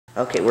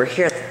Okay, we're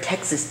here at the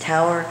Texas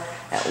Tower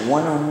at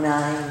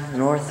 109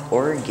 North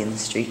Oregon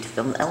Street to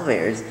film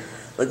elevators.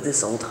 Look at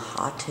this old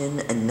Haughton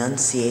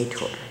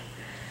Annunciator.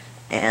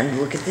 And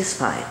look at this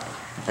find.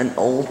 An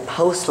old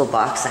postal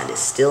box that is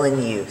still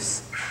in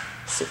use.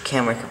 So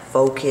camera can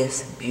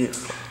focus.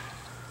 Beautiful.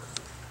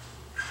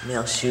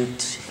 Mail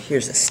chute.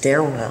 Here's a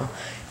stairwell.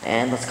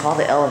 And let's call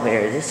the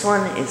elevator. This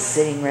one is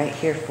sitting right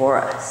here for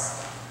us.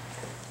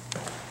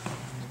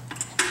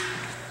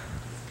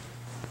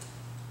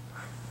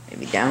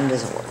 Maybe down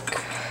doesn't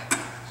work.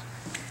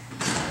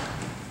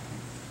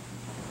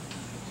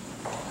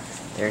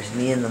 There's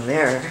me in the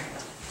mirror.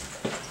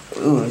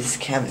 Ooh, this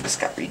cabin just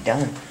got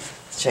redone.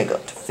 Let's try to go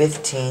up to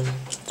 15.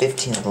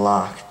 15 is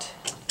locked.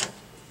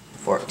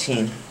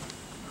 14.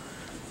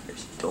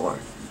 There's a door.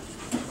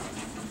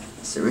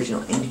 It's the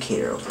original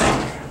indicator over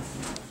there.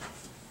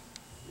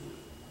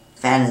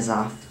 Fan is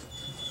off.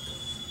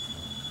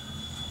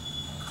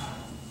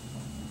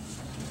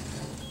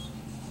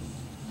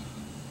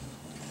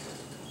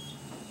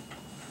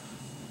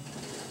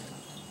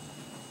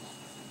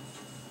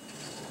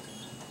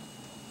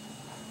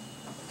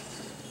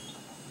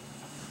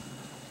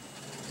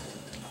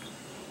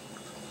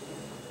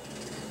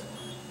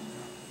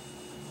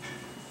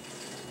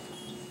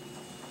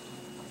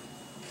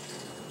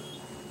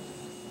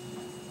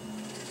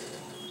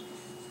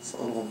 It's a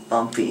little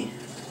bumpy.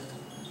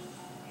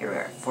 Here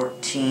we're at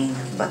 14,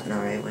 button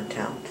already went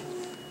out.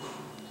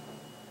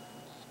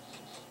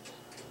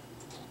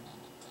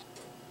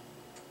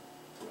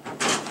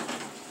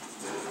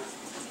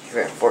 Here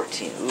we're at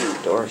 14.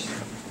 Ooh, doors.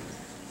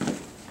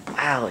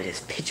 Wow, it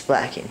is pitch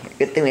black in here.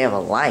 Good thing we have a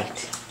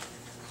light.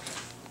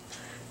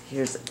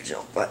 Here's the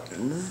jump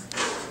button.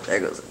 There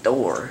goes the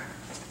door.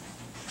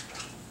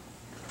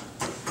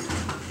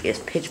 It's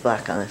pitch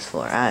black on this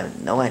floor. I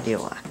have no idea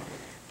why.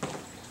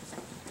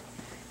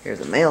 Here's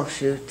a mail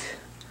chute.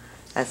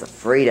 That's a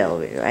freight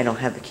elevator. I don't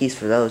have the keys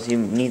for those. You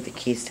need the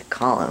keys to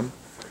call them.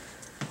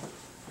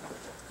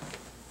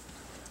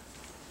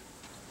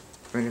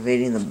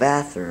 Renovating the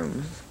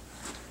bathroom.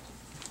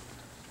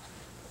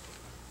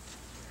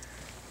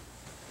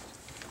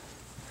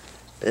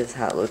 This is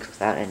how it looks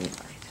without any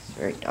light. It's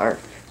very dark.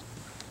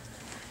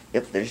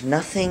 Yep, there's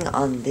nothing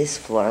on this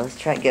floor. Let's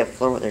try to get a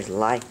floor where there's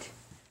light.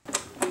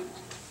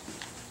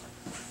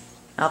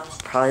 Oh,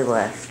 probably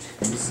left.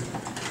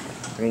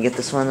 We're gonna get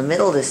this one in the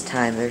middle this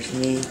time. There's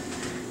me,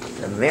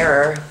 the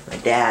mirror, my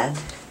dad.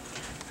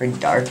 Very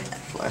dark.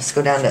 Let's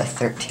go down to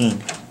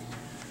 13.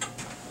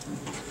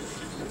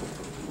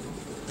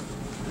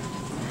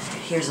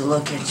 Here's a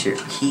look at your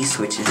key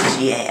switches,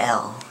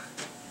 GAL.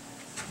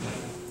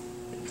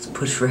 Let's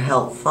push for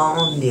help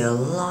phone, the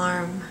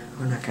alarm.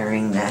 We're not gonna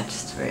ring that,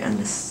 just very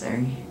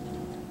unnecessary.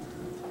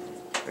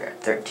 We're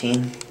at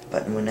 13.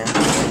 Button went out.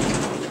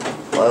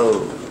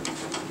 Whoa.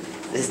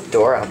 This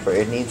door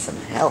operator needs some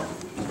help.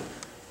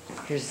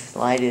 Here's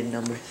lighted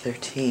number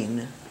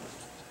 13.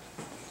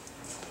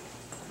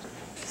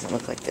 Doesn't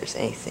look like there's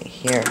anything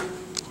here.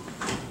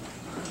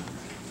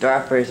 Door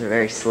operators are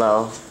very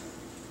slow.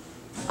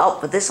 Oh,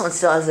 but this one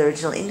still has the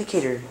original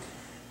indicator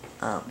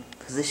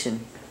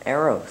position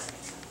arrows.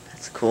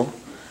 That's cool.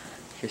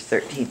 Here's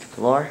 13th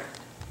floor.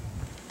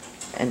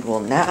 And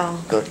we'll now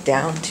go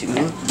down to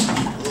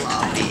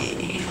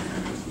lobby.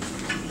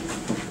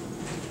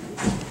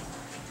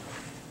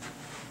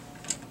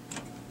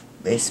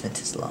 Basement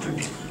is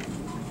large.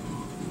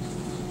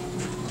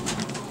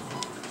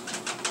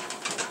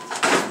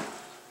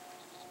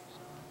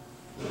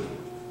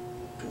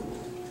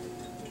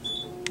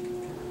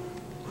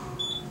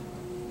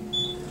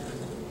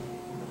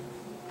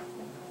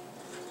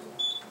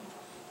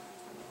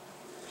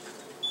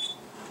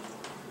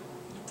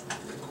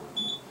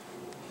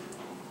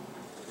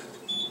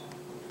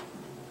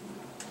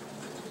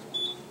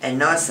 And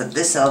notice that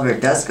this elevator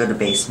does go to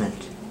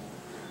basement.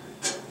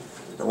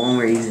 The one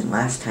we were using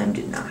last time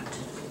did not.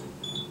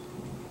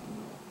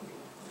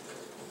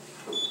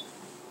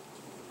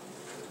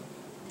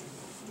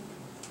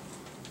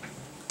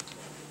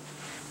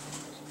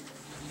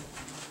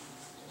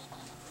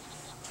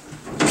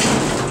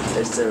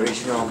 There's the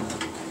original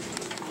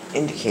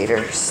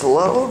indicator.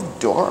 Slow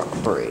door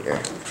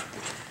operator.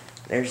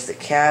 There's the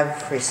cab,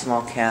 pretty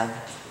small cab.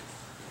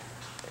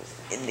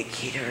 There's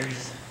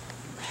indicators.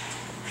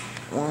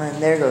 One,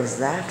 there goes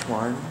that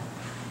one.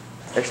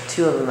 There's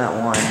two of them at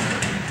one.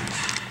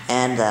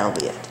 And that'll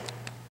be it.